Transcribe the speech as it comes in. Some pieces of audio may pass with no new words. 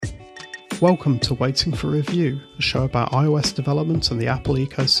Welcome to Waiting for Review, a show about iOS development and the Apple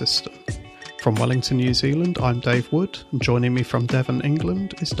ecosystem. From Wellington, New Zealand, I'm Dave Wood, and joining me from Devon,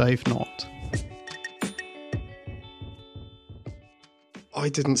 England, is Dave Knott. I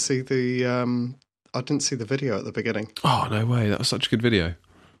didn't see the video at the beginning. Oh, no way! That was such a good video.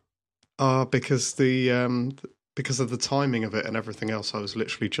 Because of the timing of it and everything else, I was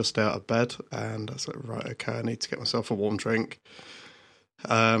literally just out of bed, and I was like, right, okay, I need to get myself a warm drink.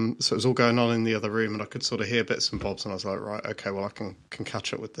 So it was all going on in the other room, and I could sort of hear bits and bobs, and I was like, right, okay, well, I can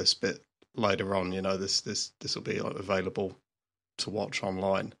catch up with this bit later on. You know, this will be like available to watch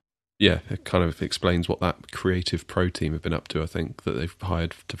online. Yeah, it kind of explains what that Creative Pro team have been up to. I think that they've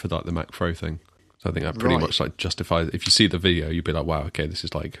hired for like the Mac Pro thing. So I think that pretty much like justifies. If you see the video, you'd be like, wow, okay, this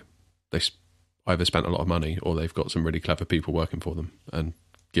is like they either spent a lot of money or they've got some really clever people working for them. And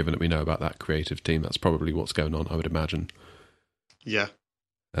given that we know about that creative team, that's probably what's going on, I would imagine. Yeah.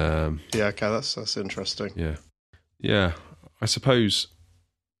 Yeah, okay, that's interesting. Yeah. I suppose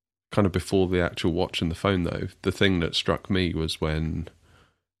kind of before the actual watch and the phone, though, the thing that struck me was when,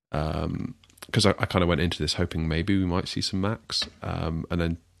 because I kind of went into this hoping maybe we might see some Macs, and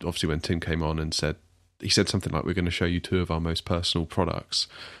then obviously when Tim came on and said something like, we're going to show you two of our most personal products.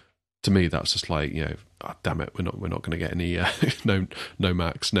 To me, that's just like, you know, oh, damn it, we're not going to get any no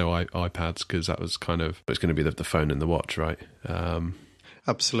Macs, no iPads, because that was kind of, but it's going to be the phone and the watch, right?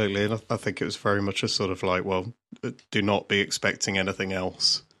 Absolutely, and I think it was very much a sort of like, well, do not be expecting anything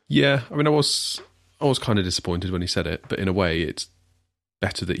else. Yeah, I mean, I was kind of disappointed when he said it, but in a way, it's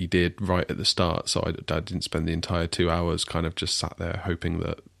better that he did right at the start, so I didn't spend the entire 2 hours kind of just sat there hoping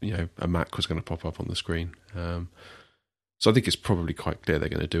that, you know, a Mac was going to pop up on the screen. So I think it's probably quite clear they're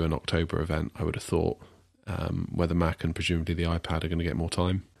going to do an October event, I would have thought, where the Mac and presumably the iPad are going to get more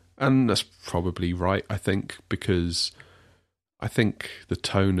time. And that's probably right, I think, because I think the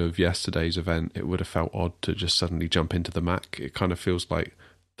tone of yesterday's event, it would have felt odd to just suddenly jump into the Mac. It kind of feels like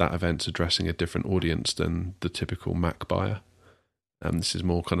that event's addressing a different audience than the typical Mac buyer. This is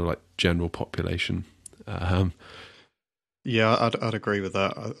more kind of like general population. Yeah, I'd agree with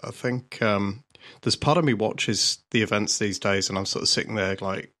that. I think there's part of me watches the events these days, and I'm sort of sitting there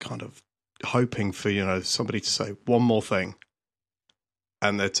like kind of hoping for, you know, somebody to say one more thing,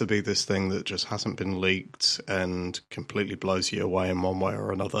 and there to be this thing that just hasn't been leaked and completely blows you away in one way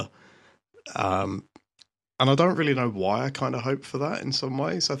or another. And I don't really know why I kind of hope for that in some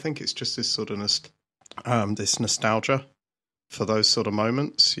ways. I think it's just this sort of this nostalgia for those sort of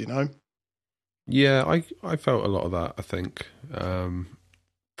moments, you know? Yeah, I felt a lot of that, I think. I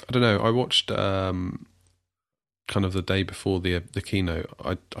don't know, I watched kind of the day before the keynote,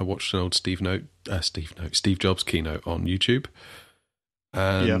 I watched an old Steve Jobs keynote on YouTube.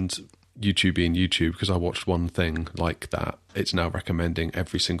 And YouTube being YouTube, because I watched one thing like that, it's now recommending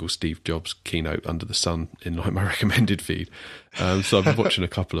every single Steve Jobs keynote under the sun in like my recommended feed. So I've been watching a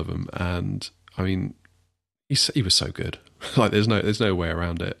couple of them, and I mean, he was so good. Like there's no way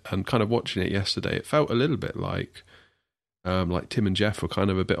around it. And kind of watching it yesterday, it felt a little bit like Tim and Jeff were kind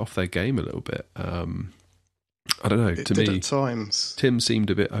of a bit off their game a little bit. I don't know. It to did me, at times. Tim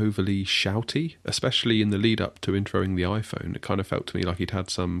seemed a bit overly shouty, especially in the lead up to introing the iPhone. It kind of felt to me like he'd had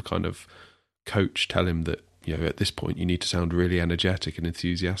some kind of coach tell him that, you know, at this point you need to sound really energetic and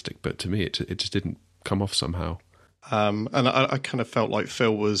enthusiastic. But to me, it just didn't come off somehow. And I kind of felt like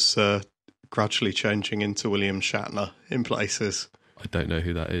Phil was gradually changing into William Shatner in places. I don't know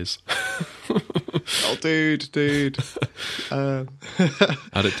who that is. Oh, dude.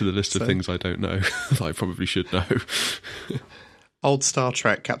 Add it to the list of things I don't know that I probably should know. Old Star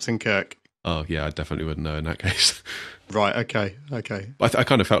Trek, Captain Kirk. Oh, yeah, I definitely wouldn't know in that case. Right, okay. I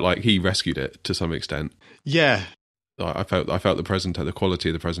kind of felt like he rescued it to some extent. Yeah. I felt the quality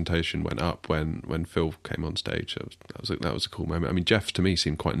of the presentation went up when Phil came on stage. That was a cool moment. I mean, Jeff, to me,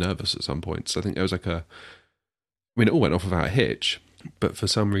 seemed quite nervous at some points. I think there was like it all went off without a hitch. But for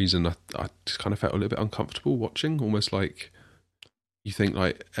some reason, I just kind of felt a little bit uncomfortable watching, almost like you think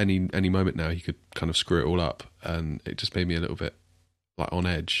like any moment now he could kind of screw it all up, and it just made me a little bit like on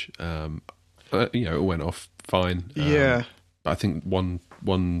edge. But, you know, it all went off fine. Yeah. But I think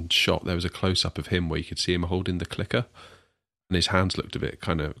one shot there was a close up of him where you could see him holding the clicker, and his hands looked a bit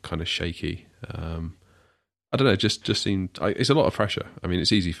kind of shaky. I don't know, just seemed... it's a lot of pressure. I mean,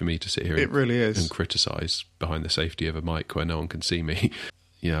 it's easy for me to sit here and criticise behind the safety of a mic where no one can see me.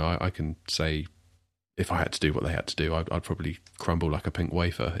 You know, I can say, if I had to do what they had to do, I'd probably crumble like a pink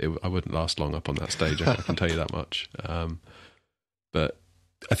wafer. I wouldn't last long up on that stage, I can tell you that much. But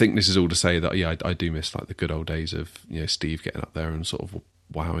I think this is all to say that, yeah, I do miss like the good old days of, you know, Steve getting up there and sort of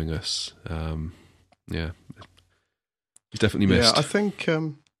wowing us. Yeah, he's definitely missed. Yeah, I think...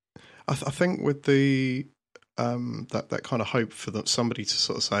 I think with the that kind of hope for somebody to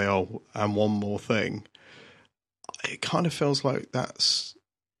sort of say, "Oh, and one more thing," it kind of feels like that's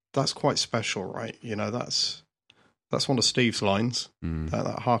quite special, right? You know, that's one of Steve's lines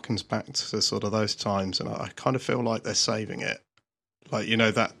that harkens back to sort of those times, and I kind of feel like they're saving it. Like, you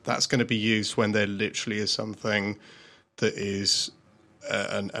know, that's going to be used when there literally is something that is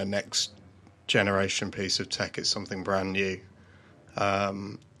a next generation piece of tech. It's something brand new.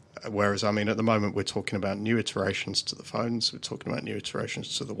 Whereas, I mean, at the moment we're talking about new iterations to the phones, we're talking about new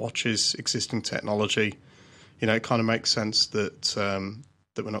iterations to the watches, existing technology. You know, it kind of makes sense that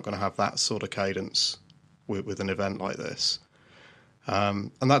that we're not going to have that sort of cadence with an event like this.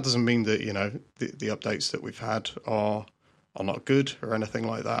 And that doesn't mean that, you know, the updates that we've had are not good or anything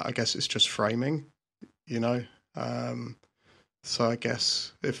like that. I guess it's just framing, you know. So I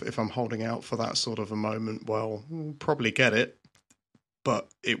guess if I'm holding out for that sort of a moment, well, we'll probably get it, but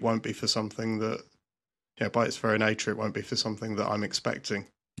it won't be for something that, you know, by its very nature, it won't be for something that I'm expecting.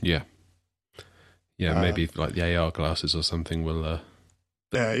 Yeah. Yeah, maybe like the AR glasses or something will...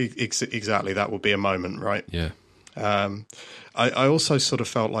 Yeah, exactly. That would be a moment, right? Yeah. I also sort of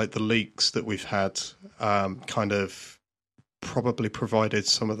felt like the leaks that we've had kind of probably provided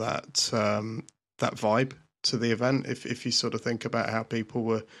some of that that vibe to the event. If you sort of think about how people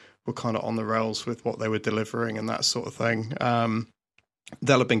were kind of on the rails with what they were delivering and that sort of thing,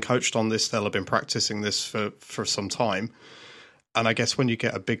 they'll have been coached on this. They'll have been practicing this for some time. And I guess when you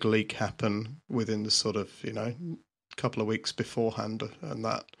get a big leak happen within the sort of, you know, couple of weeks beforehand, and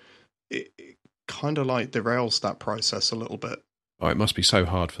that it kind of like derails that process a little bit. Oh, it must be so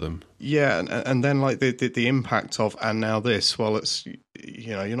hard for them. Yeah, and then like the impact of and now this. Well, it's,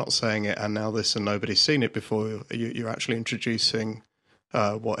 you know, you're not saying it and now this and nobody's seen it before. You're actually introducing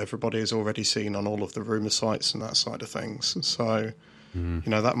what everybody has already seen on all of the rumor sites and that side of things. So you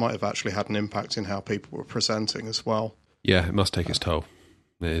know, that might have actually had an impact in how people were presenting as well. Yeah, it must take its toll.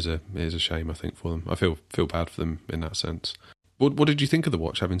 It is a shame, I think, for them. I feel bad for them in that sense. What did you think of the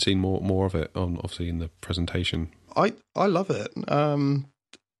watch, having seen more of it on, obviously, in the presentation? I love it. I'm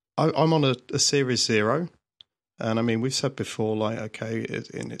on a Series 0, and I mean, we've said before, like, okay,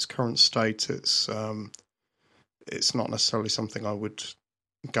 in its current state, it's not necessarily something I would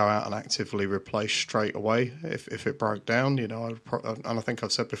go out and actively replace straight away if it broke down. You know, and I think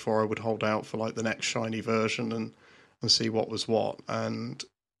I've said before, I would hold out for like the next shiny version and see what was what. And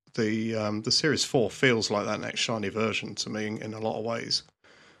the Series 4 feels like that next shiny version to me in a lot of ways.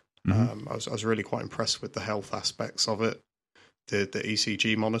 I was really quite impressed with the health aspects of it. The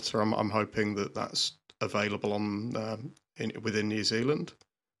ECG monitor, I'm hoping that's available on within New Zealand.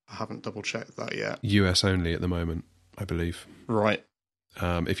 I haven't double checked that yet. US only at the moment, I believe. Right.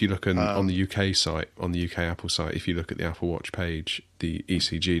 If you look on the UK site, on the UK Apple site, if you look at the Apple Watch page, the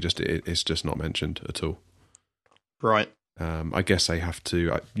ECG it's just not mentioned at all. Right. I guess they have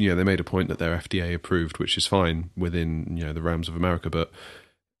to, you know, they made a point that they're FDA approved, which is fine within, you know, the realms of America, but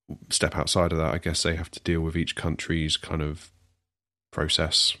step outside of that, I guess they have to deal with each country's kind of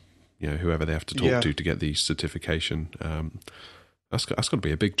process, you know, whoever they have to talk to get the certification. That's got to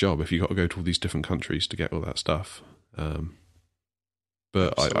be a big job if you've got to go to all these different countries to get all that stuff.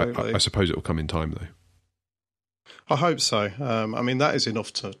 But I suppose it will come in time, though. I hope so. I mean, that is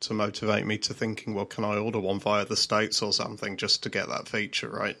enough to motivate me to thinking, well, can I order one via the States or something just to get that feature,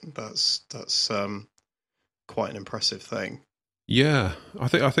 right? That's quite an impressive thing. Yeah, I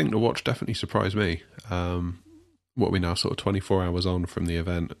think the watch definitely surprised me. What are we now, sort of 24 hours on from the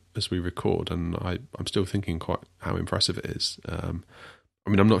event as we record, and I'm still thinking quite how impressive it is. I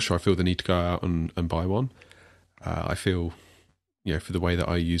mean, I'm not sure I feel the need to go out and buy one. I feel, you know, for the way that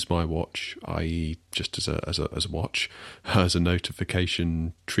I use my watch, i.e. just as a watch, as a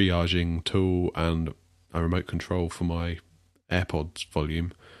notification triaging tool and a remote control for my AirPods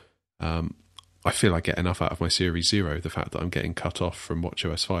volume, I feel I get enough out of my Series 0. The fact that I'm getting cut off from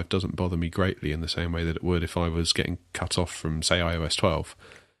watchOS 5 doesn't bother me greatly in the same way that it would if I was getting cut off from, say, iOS 12.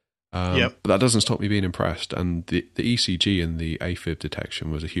 But that doesn't stop me being impressed. And the ECG and the AFib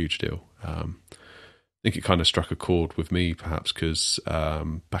detection was a huge deal. I think it kind of struck a chord with me, perhaps, because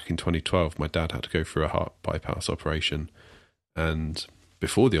back in 2012, my dad had to go through a heart bypass operation. And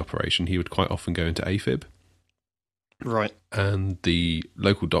before the operation, he would quite often go into AFib. Right. And the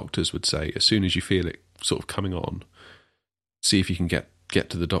local doctors would say, as soon as you feel it sort of coming on, see if you can get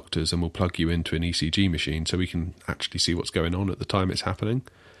to the doctors and we'll plug you into an ECG machine so we can actually see what's going on at the time it's happening.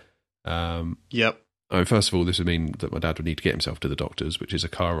 Yep. I mean, first of all, this would mean that my dad would need to get himself to the doctors, which is a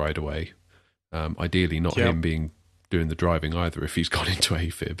car ride away. Ideally, not him doing the driving either if he's gone into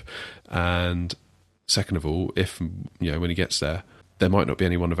AFib. And second of all, if, you know, when he gets there, there might not be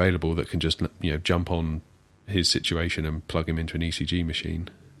anyone available that can just jump on his situation and plug him into an ECG machine.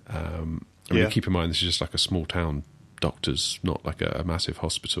 I mean, keep in mind, this is just like a small town doctors, not like a massive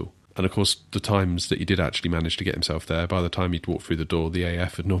hospital. And of course, the times that he did actually manage to get himself there, by the time he'd walked through the door, the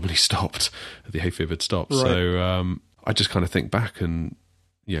AF had normally stopped. The AFib had stopped. Right. So I just kind of think back, and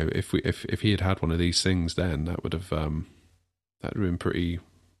if he had one of these things, then that would have been pretty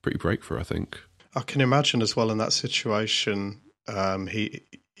breakthrough, I think. I can imagine as well in that situation,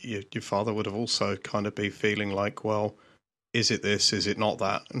 your father would have also kind of be feeling like, well, is it this? Is it not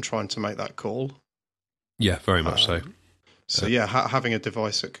that? And trying to make that call. Yeah, very much so. So having a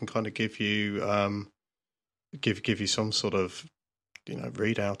device that can kind of give you give you some sort of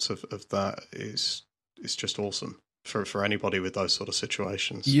readout of that is just awesome for anybody with those sort of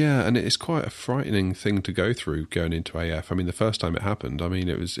situations. Yeah, and it's quite a frightening thing to go through going into AF. I mean, the first time it happened, I mean,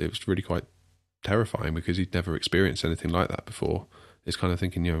 it was really quite terrifying because he'd never experienced anything like that before. It's kind of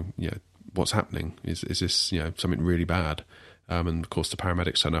thinking, what's happening? Is this something really bad? And of course, the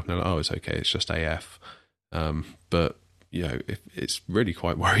paramedics turn up and they're like, oh, it's okay, it's just AF. But it's really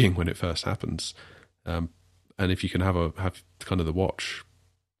quite worrying when it first happens. And if you can have kind of the watch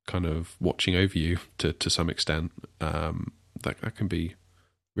kind of watching over you to some extent, that can be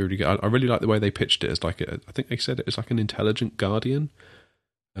really good. I really like the way they pitched it as I think they said it as like an intelligent guardian.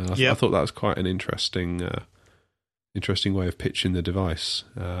 I thought that was quite an interesting way of pitching the device.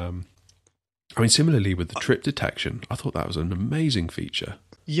 I mean, similarly with the trip detection, I thought that was an amazing feature.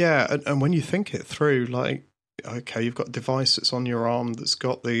 Yeah, and when you think it through, like, okay, you've got a device that's on your arm that's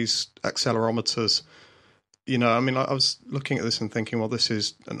got these accelerometers. I mean, I was looking at this and thinking, well, this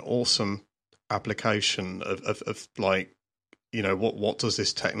is an awesome application of like, what does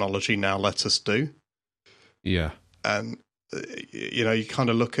this technology now let us do? Yeah. And, you kind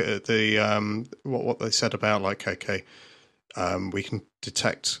of look at the what they said about, like, okay, we can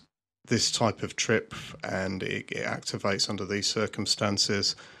detect this type of trip and it activates under these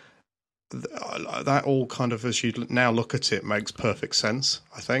circumstances. That all kind of, as you now look at it, makes perfect sense,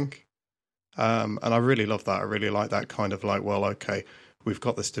 I think. And I really love that. I really like that kind of like, well, okay, we've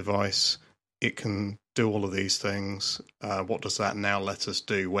got this device. It can do all of these things. What does that now let us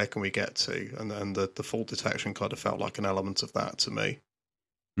do? Where can we get to? And then the fault detection kind of felt like an element of that to me.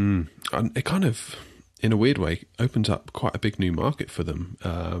 And it kind of, in a weird way, opens up quite a big new market for them.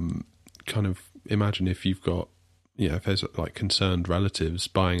 Kind of imagine if you've got, if there's like concerned relatives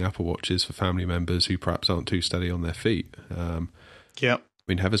buying Apple Watches for family members who perhaps aren't too steady on their feet. Yeah. I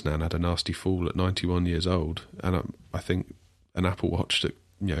mean, Heather's nan had a nasty fall at 91 years old, and I think an Apple Watch that,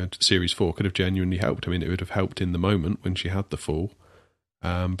 Series 4 could have genuinely helped. I mean, it would have helped in the moment when she had the fall,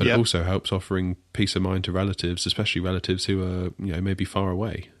 but it also helps offering peace of mind to relatives, especially relatives who are, maybe far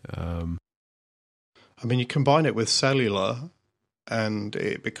away. I mean, you combine it with cellular, and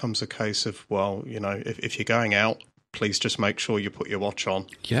it becomes a case of, well, if you're going out, please just make sure you put your watch on.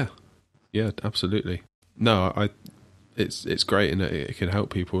 Yeah, absolutely. No, it's great, and it can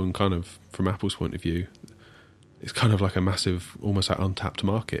help people. And kind of from Apple's point of view, it's kind of like a massive, almost like untapped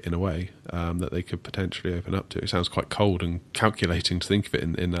market in a way that they could potentially open up to. It sounds quite cold and calculating to think of it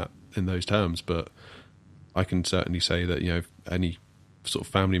in those terms, but I can certainly say that any sort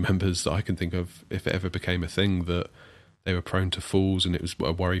of family members that I can think of, if it ever became a thing that they were prone to falls and it was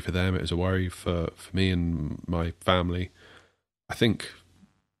a worry for them, it was a worry for me and my family, I think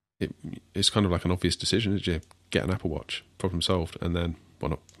it's kind of like an obvious decision. Get an Apple Watch, problem solved. And then,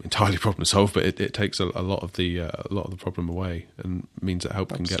 well, not entirely problem solved, but it takes a lot of the problem away and means that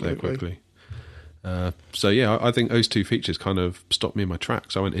help can get there quickly. So yeah, I think those two features kind of stopped me in my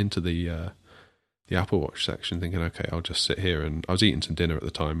tracks. I went into the Apple Watch section thinking, okay, I'll just sit here, and I was eating some dinner at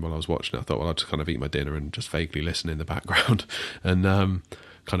the time while I was watching it. I thought, well, I'll just kind of eat my dinner and just vaguely listen in the background, and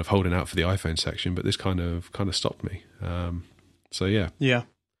kind of holding out for the iPhone section. But this kind of stopped me. So yeah.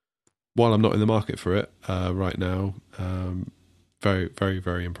 While I'm not in the market for it right now, very, very,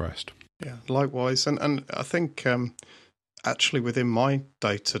 very impressed. Yeah, likewise. And I think actually within my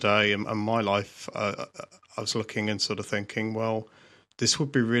day-to-day and my life, I was looking and sort of thinking, well, this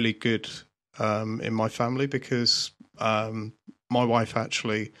would be really good in my family because my wife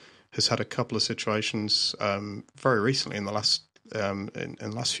actually has had a couple of situations very recently in the last in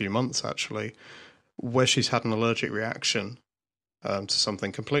the last few months, actually, where she's had an allergic reaction to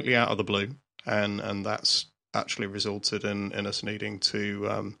something completely out of the blue, and that's actually resulted in us needing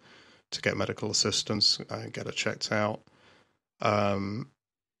to get medical assistance and get her checked out. And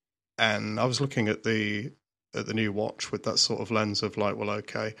I was looking at the new watch with that sort of lens of like, well,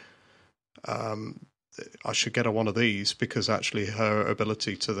 okay, I should get her one of these because actually her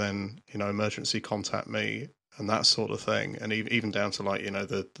ability to then emergency contact me and that sort of thing, and even down to like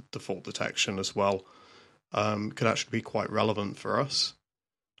the default detection as well, could actually be quite relevant for us.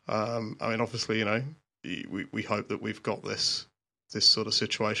 I mean, obviously, we hope that we've got this sort of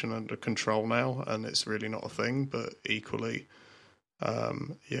situation under control now, and it's really not a thing. But equally,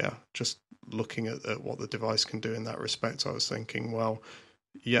 just looking at what the device can do in that respect, I was thinking, well,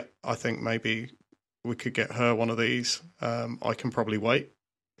 yeah, I think maybe we could get her one of these. I can probably wait.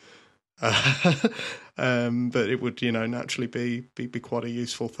 But it would, naturally be quite a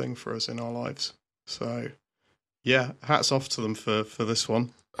useful thing for us in our lives. So, yeah, hats off to them for this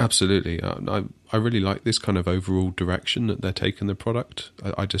one. Absolutely. I really like this kind of overall direction that they're taking the product.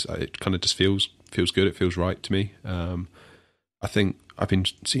 It kind of just feels good. It feels right to me. I think I've been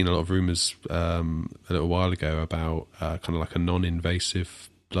seeing a lot of rumours a little while ago about kind of like a non-invasive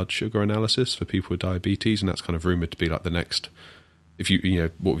blood sugar analysis for people with diabetes, and that's kind of rumoured to be like the next. If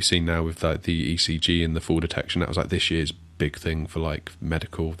what we've seen now with the ECG and the fall detection, that was like this year's big thing for like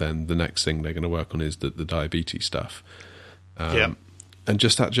medical. Then the next thing they're going to work on is the diabetes stuff. And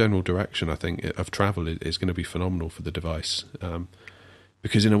just that general direction, I think, of travel is going to be phenomenal for the device,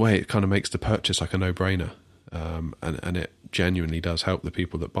 because in a way it kind of makes the purchase like a no-brainer, and it genuinely does help the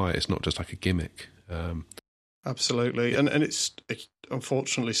people that buy it. It's not just like a gimmick. Absolutely, and it's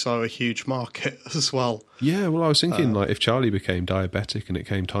unfortunately so a huge market as well. Yeah, well, I was thinking like if Charlie became diabetic and it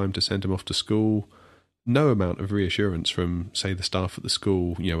came time to send him off to school, no amount of reassurance from, say, the staff at the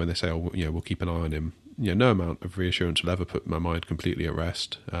school, when they say, "Oh, we'll keep an eye on him." No amount of reassurance will ever put my mind completely at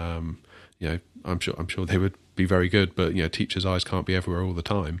rest. I'm sure they would be very good, but teachers' eyes can't be everywhere all the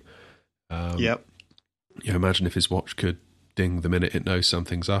time. Yep. Imagine if his watch could ding the minute it knows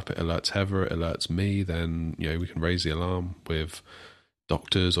something's up. It alerts Heather, it alerts me. Then we can raise the alarm with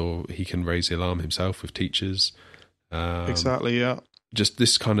doctors, or he can raise the alarm himself with teachers. Exactly. Yeah. Just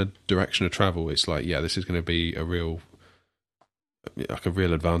this kind of direction of travel. It's like, this is going to be a real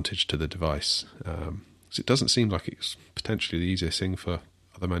advantage to the device. Because it doesn't seem like it's potentially the easiest thing for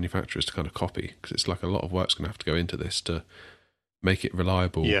other manufacturers to kind of copy, because it's like a lot of work's going to have to go into this to make it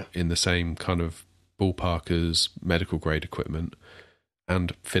reliable in the same kind of ballpark as medical grade equipment,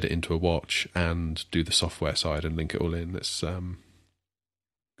 and fit it into a watch and do the software side and link it all in. It's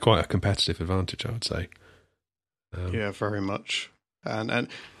quite a competitive advantage, I would say. Yeah, very much. And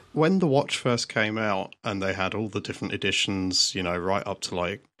when the watch first came out and they had all the different editions, right up to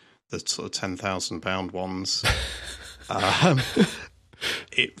like the sort of £10,000 ones,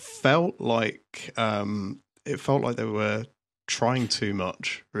 it felt like they were trying too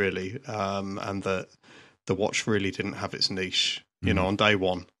much, really, and that the watch really didn't have its niche, on day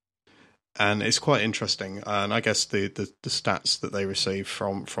one. And it's quite interesting. And I guess the stats that they received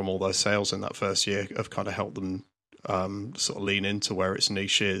from all those sales in that first year have kind of helped them sort of lean into where its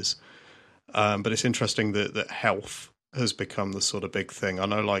niche is. But it's interesting that health has become the sort of big thing. I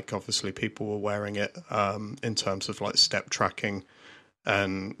know, like, obviously people were wearing it in terms of like step tracking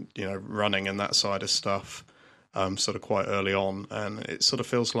and, running and that side of stuff sort of quite early on. And it sort of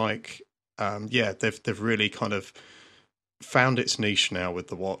feels like, they've really kind of found its niche now with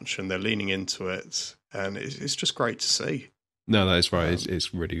the watch, and they're leaning into it. And it's just great to see. No, that is right.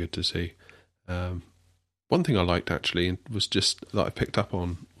 It's really good to see. One thing I liked actually was just that I picked up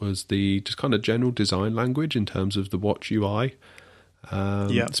on was the just kind of general design language in terms of the watch UI.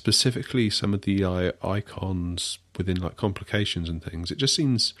 Specifically some of the icons within like complications and things. It just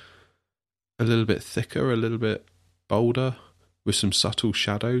seems a little bit thicker, a little bit bolder, with some subtle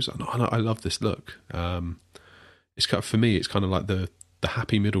shadows. And I love this look. It's kind of, for me, it's kind of like the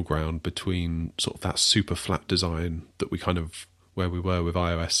happy middle ground between sort of that super flat design that we kind of where we were with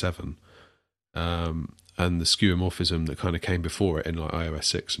iOS 7. And the skeuomorphism that kind of came before it in like iOS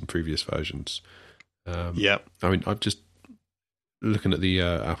 6 and previous versions. I mean, I'm just looking at the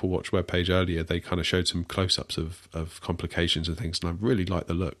Apple Watch webpage earlier. They kind of showed some close-ups of complications and things, and I really like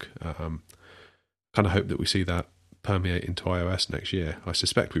the look. Kind of hope that we see that permeate into iOS next year. I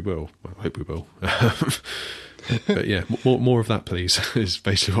suspect we will. I hope we will. But yeah, more of that, please, is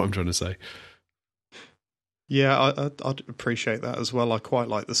basically what I'm trying to say. Yeah, I'd appreciate that as well. I quite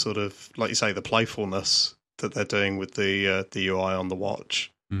like the sort of, like you say, the playfulness that they're doing with the UI on the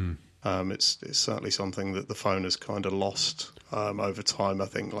watch. It's certainly something that the phone has kind of lost over time. I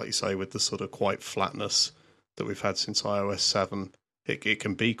think, like you say, with the sort of quite flatness that we've had since iOS 7, it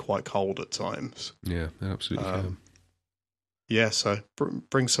can be quite cold at times. Yeah, absolutely can. Yeah, so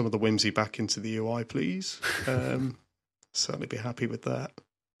bring some of the whimsy back into the UI, please. Certainly be happy with that.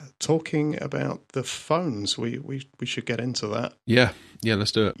 Talking about the phones, we should get into that. Yeah,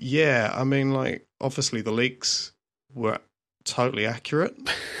 let's do it. Yeah, I mean, like, obviously the leaks were totally accurate.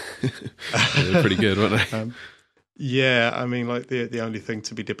 They were pretty good, weren't they? Yeah, I mean, like the only thing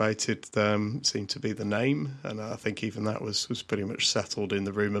to be debated seemed to be the name, and I think even that was pretty much settled in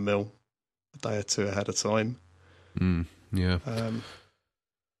the rumor mill a day or two ahead of time. Yeah.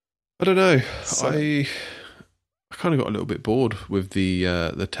 I don't know. So, I kind of got a little bit bored with the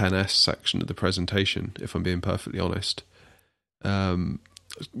XS section of the presentation, if I'm being perfectly honest. When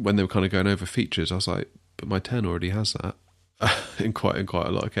they were kind of going over features, I was like, but my 10 already has that in quite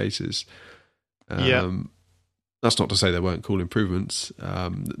a lot of cases. That's not to say there weren't cool improvements.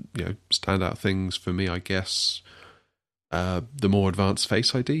 Standout things for me, I guess, the more advanced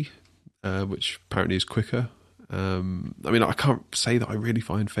Face ID, which apparently is quicker. I can't say that I really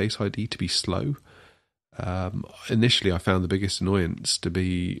find Face ID to be slow. Initially, I found the biggest annoyance to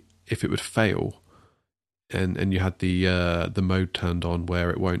be if it would fail, and you had the mode turned on where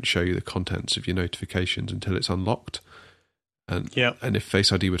it won't show you the contents of your notifications until it's unlocked. And if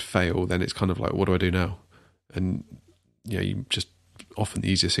Face ID would fail, then it's kind of like, what do I do now? And you just often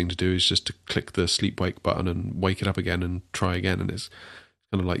the easiest thing to do is just to click the sleep wake button and wake it up again and try again, and it's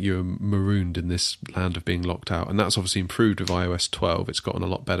kind of like you're marooned in this land of being locked out. And that's obviously improved with iOS 12. It's gotten a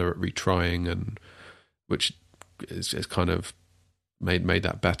lot better at retrying, and which is kind of made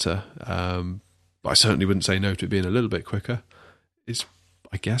that better. But I certainly wouldn't say no to it being a little bit quicker. It's,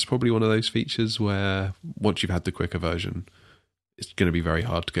 I guess, probably one of those features where once you've had the quicker version, it's going to be very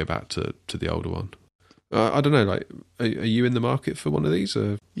hard to go back to the older one. I don't know, like, are you in the market for one of these?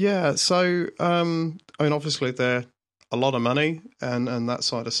 Or? Yeah, so, obviously they're a lot of money, and that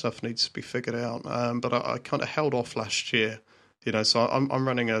side of stuff needs to be figured out. But I kind of held off last year, so I'm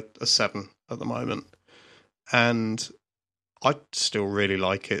running a 7 at the moment. And I still really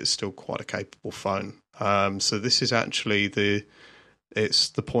like it. It's still quite a capable phone. So this is actually it's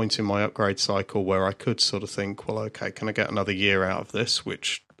the point in my upgrade cycle where I could sort of think, well, okay, can I get another year out of this?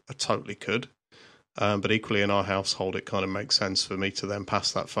 Which I totally could. But equally in our household, it kind of makes sense for me to then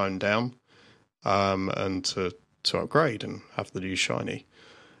pass that phone down and to upgrade and have the new shiny.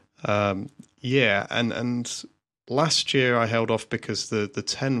 And last year I held off because the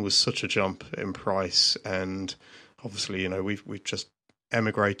 10 was such a jump in price, and obviously, we've just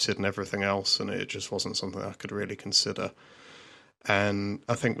emigrated and everything else, and it just wasn't something I could really consider. And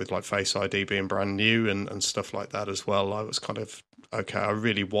I think with like Face ID being brand new and stuff like that as well, I was kind of, okay, I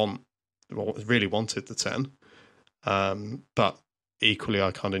really wanted the 10. But equally,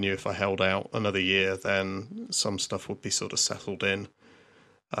 I kind of knew if I held out another year, then some stuff would be sort of settled in.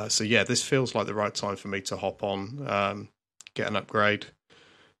 So yeah, this feels like the right time for me to hop on, get an upgrade.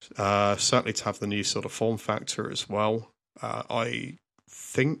 Certainly to have the new sort of form factor as well. I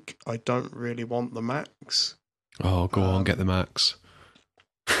think I don't really want the Max. Oh, go on, get the Max.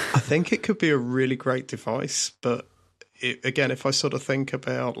 I think it could be a really great device, but again, if I sort of think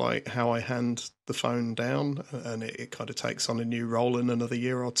about like how I hand the phone down and it kind of takes on a new role in another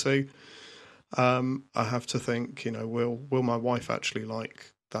year or two, I have to think, will my wife actually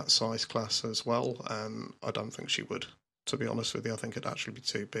like that size class as well? And I don't think she would, to be honest with you. I think it'd actually be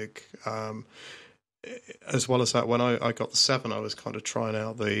too big. As well as that, when I got the 7, I was kind of trying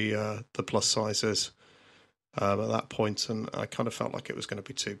out the plus sizes at that point, and I kind of felt like it was going to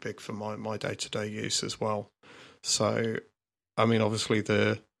be too big for my day-to-day use as well. So, I mean, obviously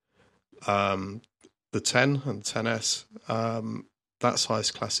the 10 and 10S, that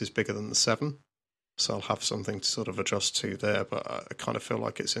size class is bigger than the 7, so I'll have something to sort of adjust to there. But I kind of feel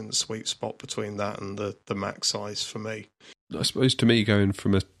like it's in the sweet spot between that and the max size for me. I suppose to me, going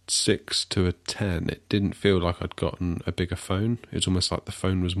from a 6 to a 10, it didn't feel like I'd gotten a bigger phone. It was almost like the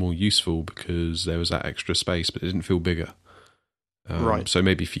phone was more useful because there was that extra space, but it didn't feel bigger. Right. So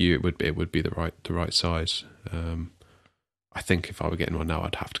maybe for you, it would be the right size. I think if I were getting one now,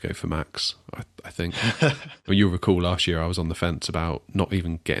 I'd have to go for Max. I think. Well, you'll recall last year I was on the fence about not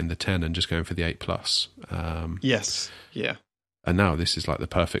even getting the 10 and just going for the 8 Plus. Yes. Yeah. And now this is like the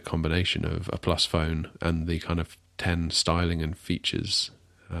perfect combination of a Plus phone and the kind of 10 styling and features.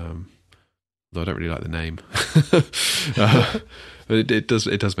 Though I don't really like the name. But it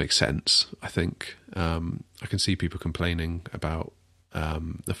does make sense, I think. I can see people complaining about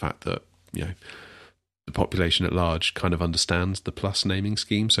the fact that, the population at large kind of understands the Plus naming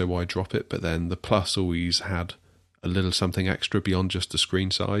scheme, so why drop it? But then the Plus always had a little something extra beyond just the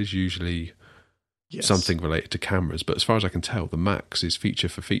screen size, usually something related to cameras. But as far as I can tell, the Max is feature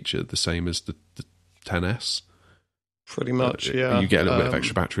for feature the same as the 10S. Pretty much, yeah. You get a little bit of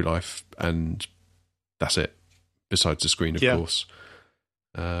extra battery life, and that's it. Besides the screen, of course.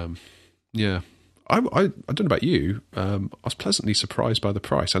 Yeah. I don't know about you. I was pleasantly surprised by the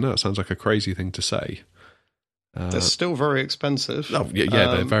price. I know it sounds like a crazy thing to say. They're still very expensive. Oh,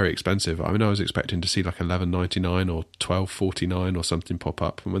 yeah, they're very expensive. I mean, I was expecting to see like $11.99 or $12.49 or something pop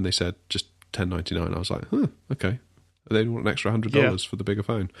up, and when they said just $10.99, I was like, okay. They want an extra $100 for the bigger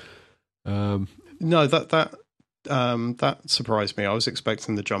phone. No, that surprised me. I was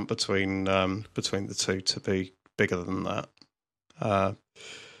expecting the jump between the two to be bigger than that.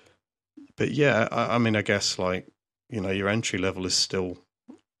 But yeah, I mean, I guess like, you know, your entry level is still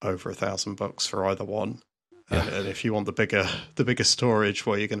over $1,000 for either one. Yeah. And if you want the bigger storage,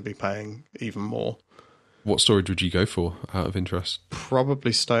 well, you're going to be paying even more. What storage would you go for, out of interest?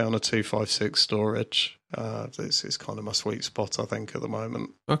 Probably stay on a 256 storage. This is kind of my sweet spot, I think, at the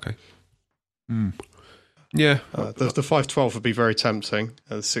moment. Okay. Yeah. The 512 would be very tempting.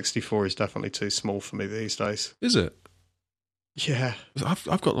 The 64 is definitely too small for me these days. Is it? Yeah.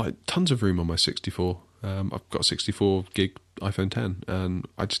 I've got like tons of room on my 64. I've got a 64 gig iPhone 10, and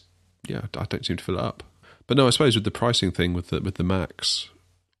I don't seem to fill it up. But no, I suppose with the pricing thing with the Max,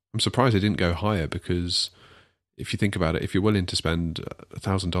 I'm surprised they didn't go higher, because if you think about it, if you're willing to spend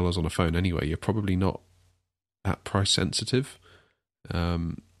 $1,000 on a phone anyway, you're probably not that price sensitive.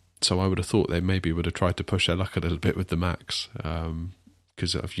 So I would have thought they maybe would have tried to push their luck a little bit with the Max,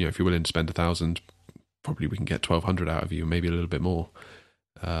 because if you're willing to spend $1,000, probably we can get 1,200 out of you, maybe a little bit more.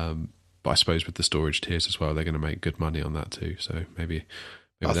 But I suppose with the storage tiers as well, they're going to make good money on that too. So maybe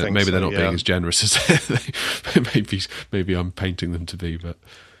they're not being as generous as maybe I'm painting them to be, but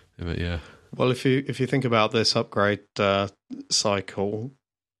yeah. Well, if you think about this upgrade cycle,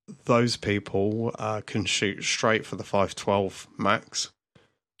 those people can shoot straight for the 512 Max.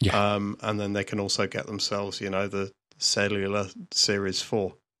 Yeah. And then they can also get themselves, you know, the cellular Series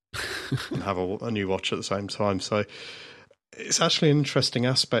 4 and have a new watch at the same time. So it's actually an interesting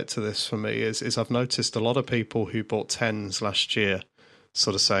aspect to this for me is I've noticed a lot of people who bought 10s last year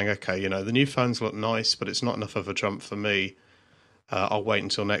sort of saying, okay, you know, the new phones look nice, but it's not enough of a jump for me. I'll wait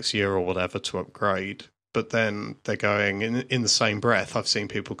until next year or whatever to upgrade. But then they're going, in the same breath, I've seen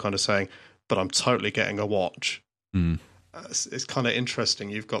people kind of saying, but I'm totally getting a watch. It's kind of interesting.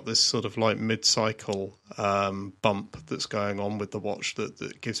 You've got this sort of like mid-cycle bump that's going on with the watch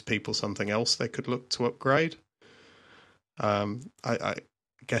that gives people something else they could look to upgrade. I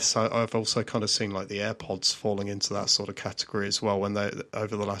guess I've also kind of seen like the AirPods falling into that sort of category as well. When they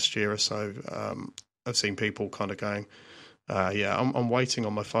over the last year or so, I've seen people kind of going, I'm waiting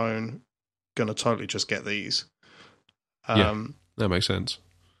on my phone, gonna totally just get these. Yeah, that makes sense.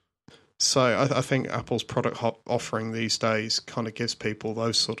 So I think Apple's product offering these days kind of gives people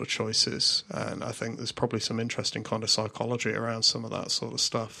those sort of choices, and I think there's probably some interesting kind of psychology around some of that sort of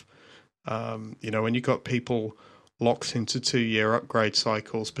stuff. You know, when you've got people locked into 2-year upgrade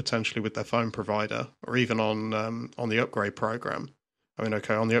cycles potentially with their phone provider, or even on the upgrade program. I mean,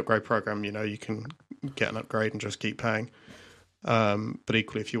 okay, on the upgrade program, you know, you can get an upgrade and just keep paying. But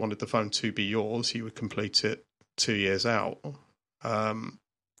equally, if you wanted the phone to be yours, you would complete it 2 years out.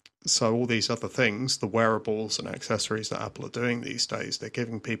 So all these other things, the wearables and accessories that Apple are doing these days, they're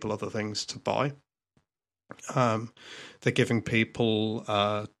giving people other things to buy. They're giving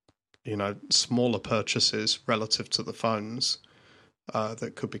people, you know, smaller purchases relative to the phones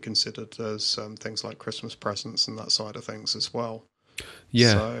that could be considered as things like Christmas presents and that side of things as well.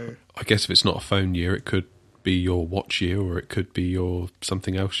 Yeah, so, I guess if it's not a phone year, it could be your watch year, or it could be your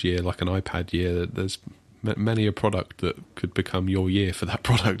something else year, like an iPad year. There's many a product that could become your year for that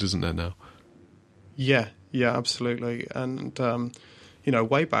product, isn't there now? Yeah, absolutely. And, you know,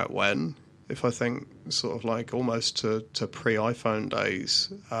 way back when, if I think sort of like almost to pre-iPhone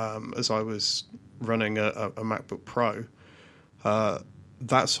days, as I was running a MacBook Pro,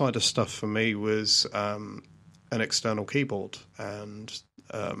 that side of stuff for me was an external keyboard and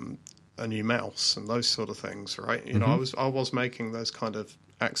a new mouse and those sort of things, right? You know, I was making those kind of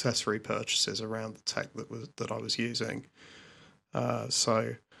accessory purchases around the tech that I was using.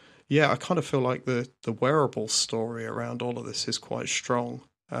 So, yeah, I kind of feel like the wearable story around all of this is quite strong,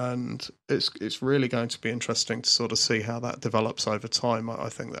 and it's really going to be interesting to sort of see how that develops over time. I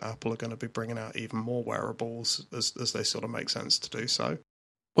think that Apple are going to be bringing out even more wearables as they sort of make sense to do so.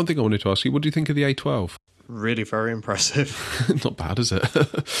 One thing I wanted to ask you, what do you think of the A12? Really very impressive. Not bad, is it?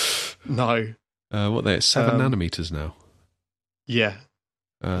 No. What, they're at 7 nanometers now? Yeah.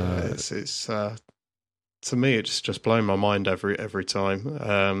 It's to me, it's just blown my mind every time.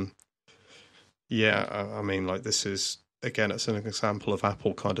 I mean, like, this is, again, it's an example of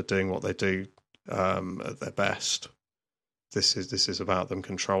Apple kind of doing what they do at their best. This is about them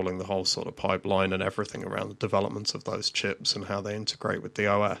controlling the whole sort of pipeline and everything around the development of those chips and how they integrate with the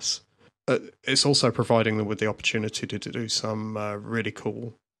OS. It's also providing them with the opportunity to do some really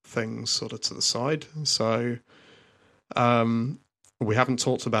cool things sort of to the side. So, We haven't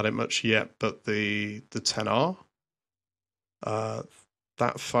talked about it much yet, but the 10R,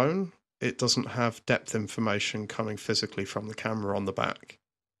 that phone, it doesn't have depth information coming physically from the camera on the back,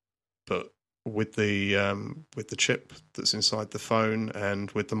 but with the chip that's inside the phone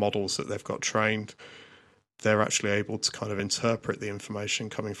and with the models that they've got trained, they're actually able to kind of interpret the information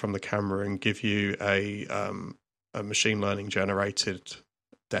coming from the camera and give you a machine learning generated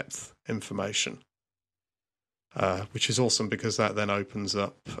depth information, which is awesome because that then opens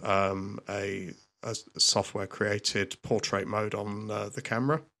up a software created portrait mode on the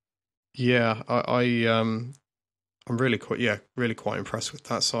camera. Yeah, I'm really quite impressed with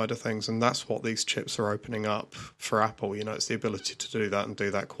that side of things, and that's what these chips are opening up for Apple. You know, it's the ability to do that and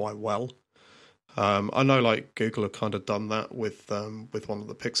do that quite well. I know, like Google have kind of done that with one of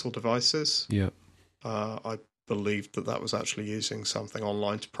the Pixel devices. Yeah, I believed that was actually using something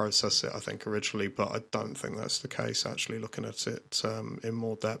online to process it, I think originally, but I don't think that's the case. Actually, looking at it in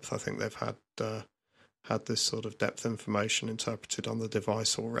more depth, I think they've had this sort of depth information interpreted on the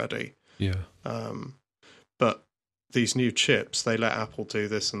device already. Yeah, but these new chips, they let Apple do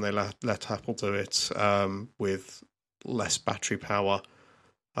this, and they let Apple do it with less battery power,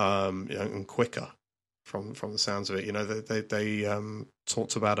 and quicker. From the sounds of it, you know, they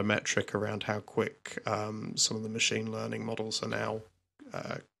talked about a metric around how quick some of the machine learning models are now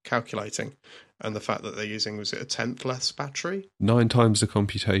calculating, and the fact that they're using, was it a tenth less battery? 9 times the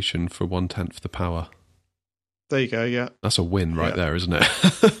computation for 1/10 the power. There you go. Yeah, that's a win right there, isn't it?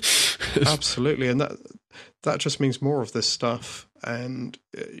 Absolutely, and that just means more of this stuff, and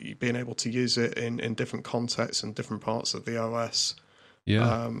being able to use it in different contexts and different parts of the OS.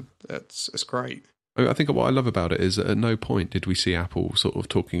 Yeah, it's great. I think what I love about it is that at no point did we see Apple sort of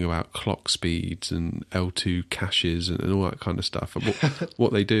talking about clock speeds and L2 caches and all that kind of stuff.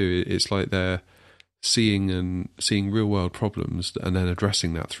 What they do, it's like they're seeing real world problems and then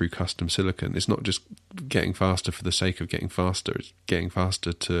addressing that through custom silicon. It's not just getting faster for the sake of getting faster. It's getting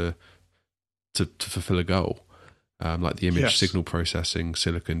faster to fulfill a goal, like the image signal processing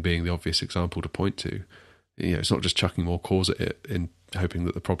silicon being the obvious example to point to. You know, it's not just chucking more cores at it in hoping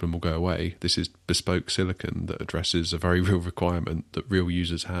that the problem will go away. This is bespoke silicon that addresses a very real requirement that real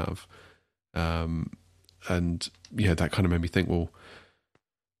users have. And yeah, that kind of made me think, well,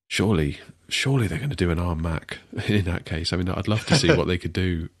 surely they're going to do an ARM Mac in that case. I mean, I'd love to see what they could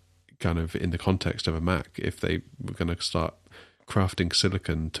do kind of in the context of a Mac if they were going to start crafting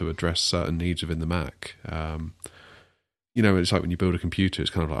silicon to address certain needs within the Mac. You know, it's like when you build a computer, it's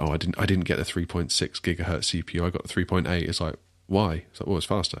kind of like, oh, I didn't get the 3.6 gigahertz CPU, I got the 3.8. It's like, why? It's like, well, it's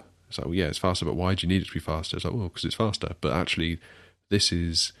faster. It's like, well, yeah, it's faster, but why do you need it to be faster? It's like, well, because it's faster. But actually, this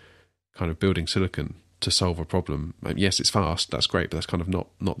is kind of building silicon to solve a problem. Yes, it's fast, that's great, but that's kind of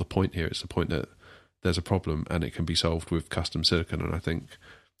not the point here. It's the point that there's a problem and it can be solved with custom silicon, and I think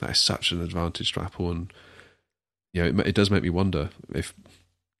that is such an advantage to Apple. And you know, it does make me wonder if,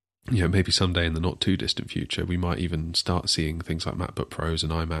 you know, maybe someday in the not too distant future, we might even start seeing things like MacBook Pros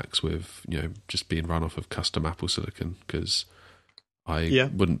and iMacs with, you know, just being run off of custom Apple silicon, because I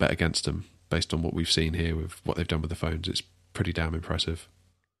wouldn't bet against them based on what we've seen here with what they've done with the phones. It's pretty damn impressive.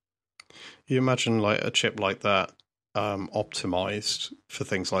 You imagine like a chip like that optimized for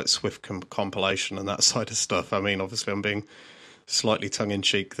things like Swift compilation and that side of stuff. I mean, obviously I'm being slightly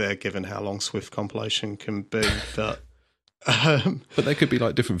tongue-in-cheek there given how long Swift compilation can be, but there could be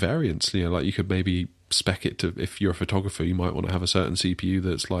like different variants, you know, like you could maybe spec it to, if you're a photographer, you might want to have a certain CPU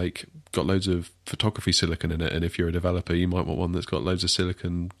that's like got loads of photography silicon in it, and if you're a developer, you might want one that's got loads of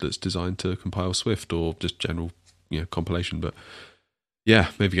silicon that's designed to compile Swift or just general, you know, compilation. But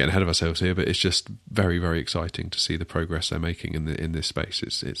yeah, maybe getting ahead of ourselves here, but it's just very, very exciting to see the progress they're making in this space.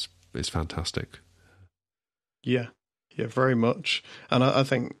 It's fantastic. Yeah, very much. And I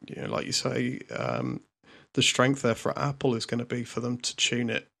think, you know, like you say, the strength there for Apple is going to be for them to tune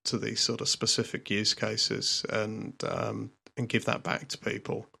it to these sort of specific use cases and give that back to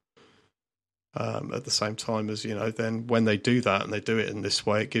people. At the same time as, you know, then when they do that and they do it in this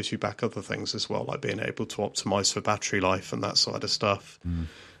way, it gives you back other things as well, like being able to optimize for battery life and that side of stuff.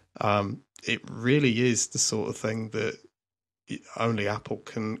 It really is the sort of thing that only Apple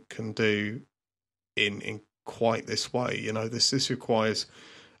can do in quite this way. You know, this requires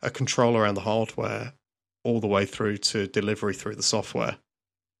a control around the hardware all the way through to delivery through the software.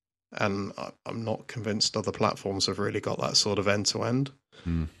 And I'm not convinced other platforms have really got that sort of end-to-end.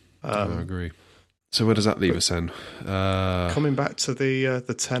 I agree. So where does that leave us then? Coming back to the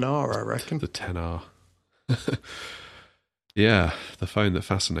 10R, I reckon. The 10R. Yeah, the phone that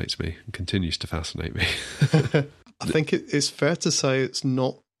fascinates me and continues to fascinate me. I think it's fair to say it's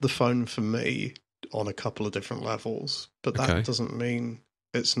not the phone for me. on a couple of different levels, but that Okay. doesn't mean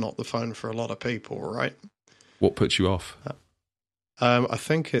it's not the phone for a lot of people, right? What puts you off? I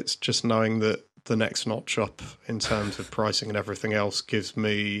think it's just knowing that the next notch up in terms of pricing and everything else gives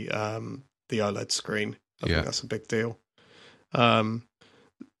me the OLED screen. I think that's a big deal.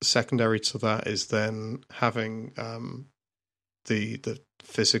 Secondary to that is then having the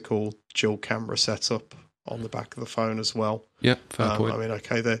physical dual camera setup on the back of the phone as well. Yeah, fair point. I mean,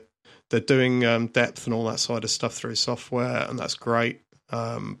 okay, they're doing depth and all that side of stuff through software, and that's great.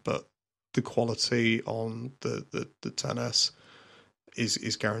 But the quality on the 10S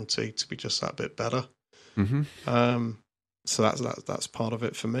is guaranteed to be just that bit better. Mm-hmm. So that's part of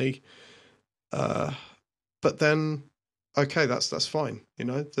it for me. But then, okay, that's fine. You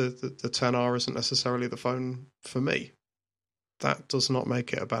know, the 10R isn't necessarily the phone for me. That does not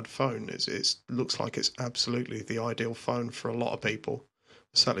make it a bad phone. It looks like it's absolutely the ideal phone for a lot of people.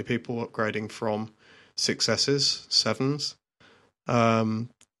 Certainly people upgrading from 6Ss, 7s,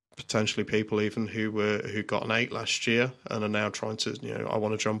 potentially people even who got an 8 last year and are now trying to, I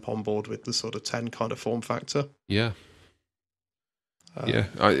want to jump on board with the sort of 10 kind of form factor. Yeah.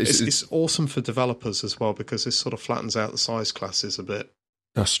 It's awesome for developers as well because this sort of flattens out the size classes a bit.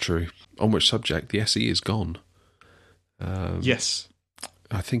 That's true. On which subject? The SE is gone. Yes.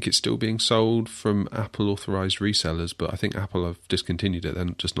 I think it's still being sold from Apple authorized resellers, but I think Apple have discontinued it. They're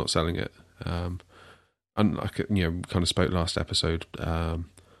just not selling it. And like, kind of spoke last episode.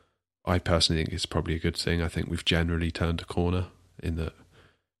 I personally think it's probably a good thing. I think we've generally turned a corner in that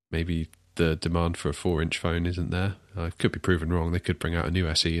maybe the demand for a 4-inch phone isn't there. I could be proven wrong. They could bring out a new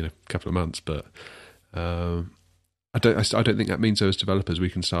SE in a couple of months, but I don't think that means as developers we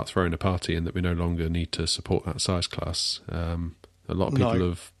can start throwing a party and that we no longer need to support that size class. A lot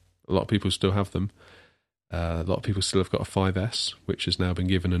of people still have them. A lot of people still have got a 5S, which has now been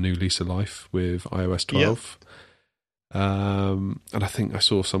given a new lease of life with iOS 12. Yep. And I think I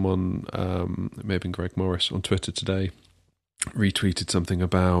saw someone, it may have been Greg Morris on Twitter today, retweeted something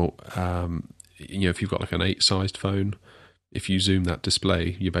about, if you've got like an 8-sized phone, if you zoom that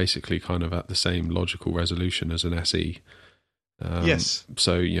display, you're basically kind of at the same logical resolution as an SE. Yes.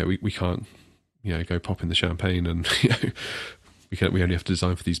 So, we can't, go pop in the champagne and, we only have to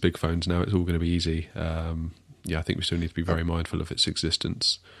design for these big phones now. It's all going to be easy. I think we still need to be very mindful of its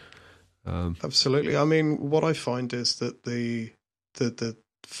existence. Absolutely. I mean, what I find is that the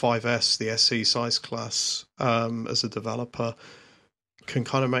 5S, the SE size class, as a developer, can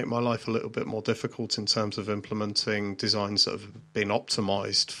kind of make my life a little bit more difficult in terms of implementing designs that have been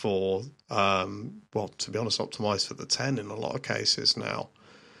optimized for, to be honest, optimized for the 10 in a lot of cases now.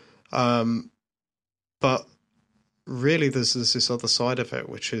 But really, there's this other side of it,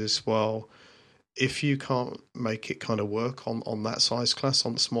 which is, well, if you can't make it kind of work on that size class,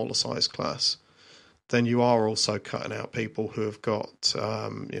 on the smaller size class, then you are also cutting out people who have got,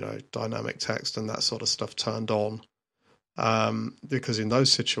 dynamic text and that sort of stuff turned on. Because in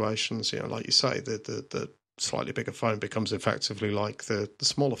those situations, like you say, the slightly bigger phone becomes effectively like the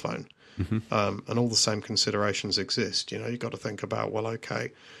smaller phone. Mm-hmm. And all the same considerations exist. You've got to think about, well,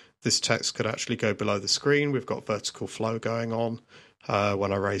 okay, this text could actually go below the screen. We've got vertical flow going on.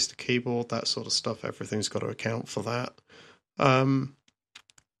 When I raise the keyboard, that sort of stuff, everything's got to account for that.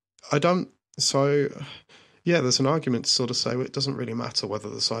 There's an argument to sort of say, well, it doesn't really matter whether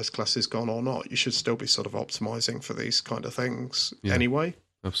the size class is gone or not. You should still be sort of optimizing for these kind of things anyway.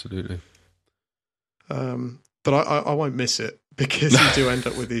 Absolutely. But I won't miss it because you do end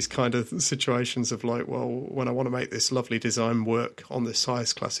up with these kind of situations of like, well, when I want to make this lovely design work on this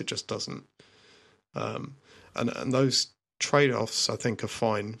size class, it just doesn't. And those trade-offs, I think, are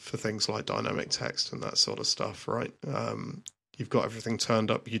fine for things like dynamic text and that sort of stuff, right? You've got everything turned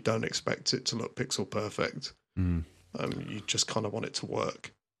up. You don't expect it to look pixel perfect. You just kind of want it to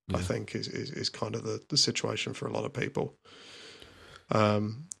work, I think, is kind of the situation for a lot of people. I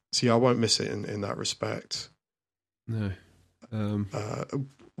won't miss it in that respect. No.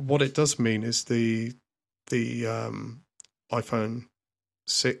 What it does mean is the iPhone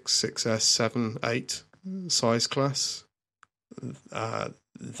 6, 6S, 7, 8 size class,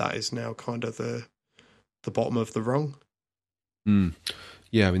 that is now kind of the bottom of the rung.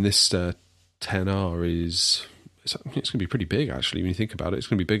 Yeah, I mean, this 10R it's going to be pretty big, actually, when you think about it. It's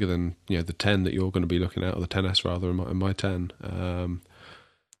going to be bigger than the 10 that you're going to be looking at, or the 10S rather, and my 10.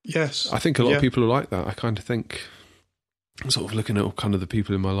 Yes. I think a lot of people are like that. I kind of think, sort of looking at kind of the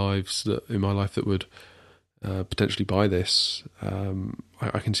people in my life that would potentially buy this,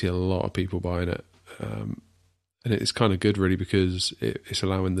 I can see a lot of people buying it. And it's kind of good, really, because it's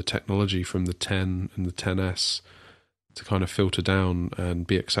allowing the technology from the 10 and the 10S to kind of filter down and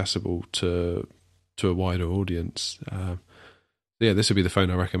be accessible to to a wider audience. Yeah, this would be the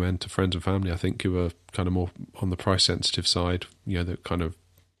phone I recommend to friends and family, I think, who are kind of more on the price sensitive side, that kind of,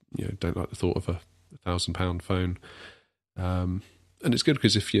 don't like the thought of a £1,000 phone. And it's good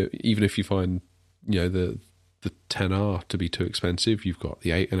because even if you find, the 10R to be too expensive, you've got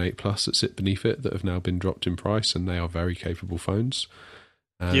the 8 and 8 Plus that sit beneath it that have now been dropped in price, and they are very capable phones.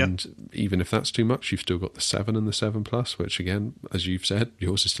 And even if that's too much, you've still got the 7 and the 7 Plus, which again, as you've said,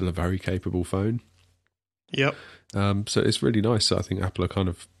 yours is still a very capable phone. Yep. So it's really nice. I think Apple are kind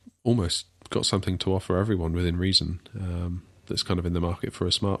of almost got something to offer everyone within reason, that's kind of in the market for a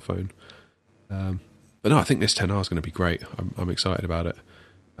smartphone. But no, I think this 10R is going to be great. I'm excited about it.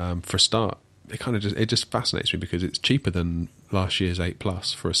 For a start, it just fascinates me because it's cheaper than last year's 8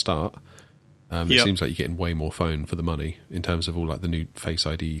 Plus for a start. It seems like you're getting way more phone for the money in terms of all like the new Face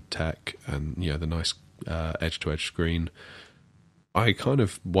ID tech and the nice edge-to-edge screen. I kind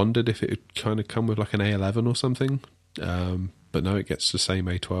of wondered if it would kind of come with like an A11 or something, but no, it gets the same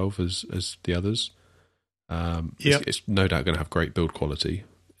A12 as the others. It's no doubt going to have great build quality.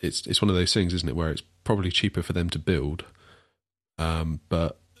 It's one of those things, isn't it, where it's probably cheaper for them to build,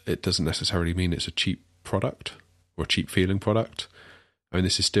 but it doesn't necessarily mean it's a cheap product or a cheap feeling product. I mean,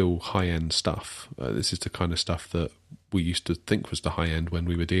 this is still high-end stuff. This is the kind of stuff that we used to think was the high-end when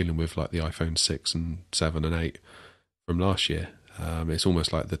we were dealing with like the iPhone 6 and 7 and 8 from last year. It's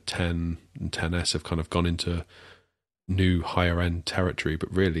almost like the 10 and 10S have kind of gone into new higher-end territory,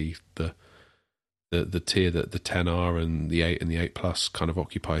 but really the tier that the 10R and the 8 and the 8 Plus kind of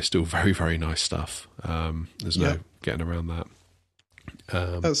occupy is still very, very nice stuff. There's no getting around that.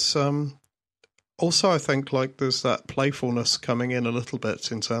 That's also, I think, like there's that playfulness coming in a little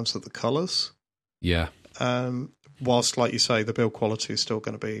bit in terms of the colours. Yeah. Whilst, like you say, the build quality is still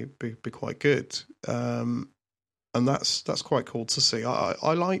going to be quite good. And that's quite cool to see.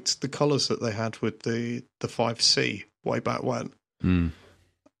 I liked the colours that they had with the 5C way back when.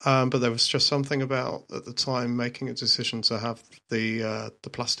 But there was just something about, at the time, making a decision to have the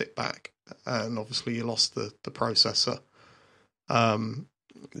plastic back. And obviously you lost the processor.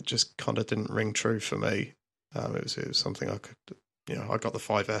 It just kind of didn't ring true for me. It was something I could, I got the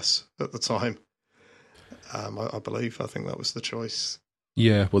 5S at the time. I believe. I think that was the choice.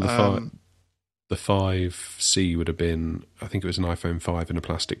 Yeah, well, the 5C would have been, I think it was an iPhone 5 in a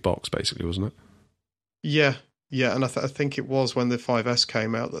plastic box, basically, wasn't it? Yeah, and I think it was when the 5S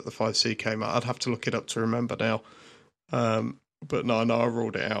came out that the 5C came out. I'd have to look it up to remember now. But no, I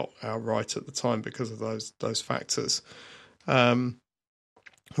ruled it outright at the time because of those factors.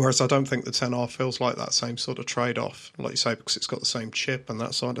 Whereas I don't think the 10R feels like that same sort of trade-off, like you say, because it's got the same chip and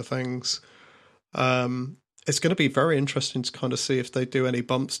that side of things. It's going to be very interesting to kind of see if they do any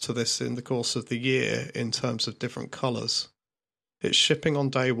bumps to this in the course of the year in terms of different colours. It's shipping on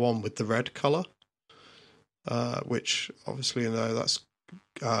day one with the red colour, which obviously, that's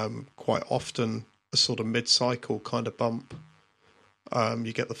quite often a sort of mid-cycle kind of bump.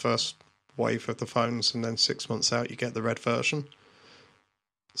 You get the first wave of the phones and then 6 months out you get the red version.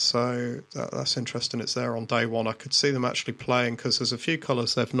 So that's interesting. It's there on day one. I could see them actually playing because there's a few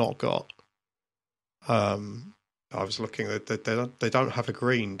colours they've not got. I was looking. They don't have a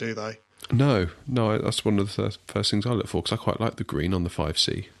green, do they? No. That's one of the first things I look for because I quite like the green on the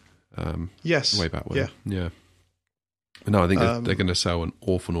 5C. Yes, way back when. Yeah. But no, I think they're going to sell an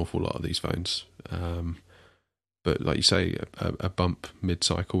awful lot of these phones. But like you say, a bump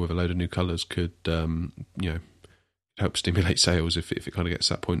mid-cycle with a load of new colours could, help stimulate sales if it kind of gets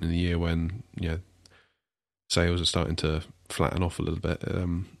to that point in the year when sales are starting to flatten off a little bit.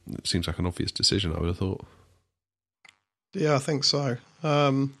 It seems like an obvious decision, I would have thought. Yeah, I think so.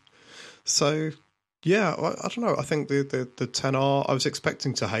 So yeah, I don't know. I think the 10R, I was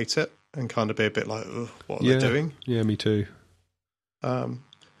expecting to hate it and kind of be a bit like, what are they doing? Yeah, me too.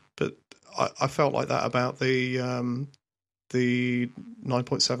 But I felt like that about the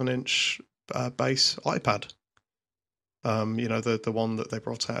 9.7 inch base iPad. The one that they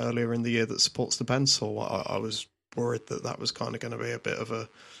brought out earlier in the year that supports the pencil. I was worried that was kind of going to be a bit of a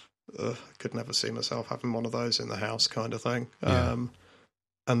could never see myself having one of those in the house kind of thing. Yeah.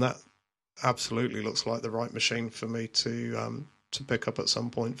 And that absolutely looks like the right machine for me to pick up at some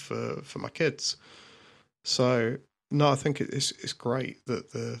point for my kids. So no, I think it's great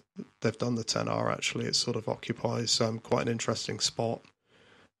that they've done the 10R. Actually, it sort of occupies quite an interesting spot.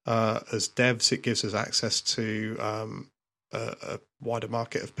 As devs, it gives us access to a wider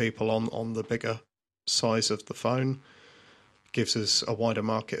market of people on the bigger size of the phone. Gives us a wider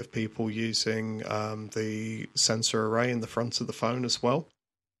market of people using the sensor array in the front of the phone as well.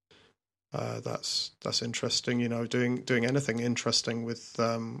 That's interesting. Doing anything interesting with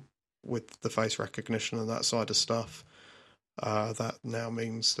with the face recognition and that side of stuff, that now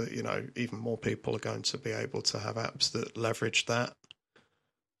means that, you know, even more people are going to be able to have apps that leverage that.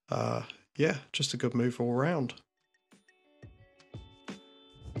 Yeah, just a good move all around.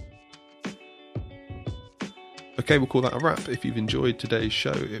 Okay, we'll call that a wrap. If you've enjoyed today's show,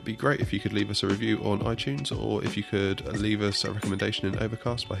 it'd be great if you could leave us a review on iTunes, or if you could leave us a recommendation in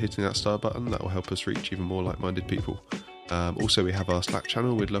Overcast by hitting that star button. That will help us reach even more like-minded people. Also, we have our Slack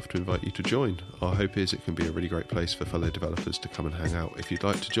channel. We'd love to invite you to join. Our hope is it can be a really great place for fellow developers to come and hang out. If you'd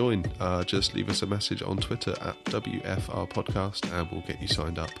like to join, just leave us a message on Twitter at WFR Podcast and we'll get you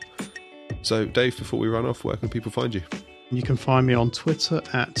signed up. So, Dave, before we run off, where can people find you? You can find me on Twitter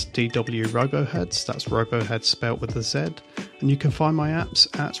at DWRoboheads. That's Roboheads spelt with a Z. And you can find my apps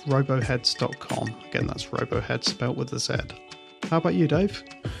at roboheads.com. Again, that's Roboheads spelt with a Z. How about you, Dave?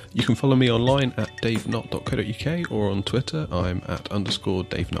 You can follow me online at davenot.co.uk or on Twitter, I'm at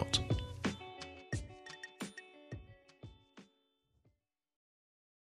 _DaveNot.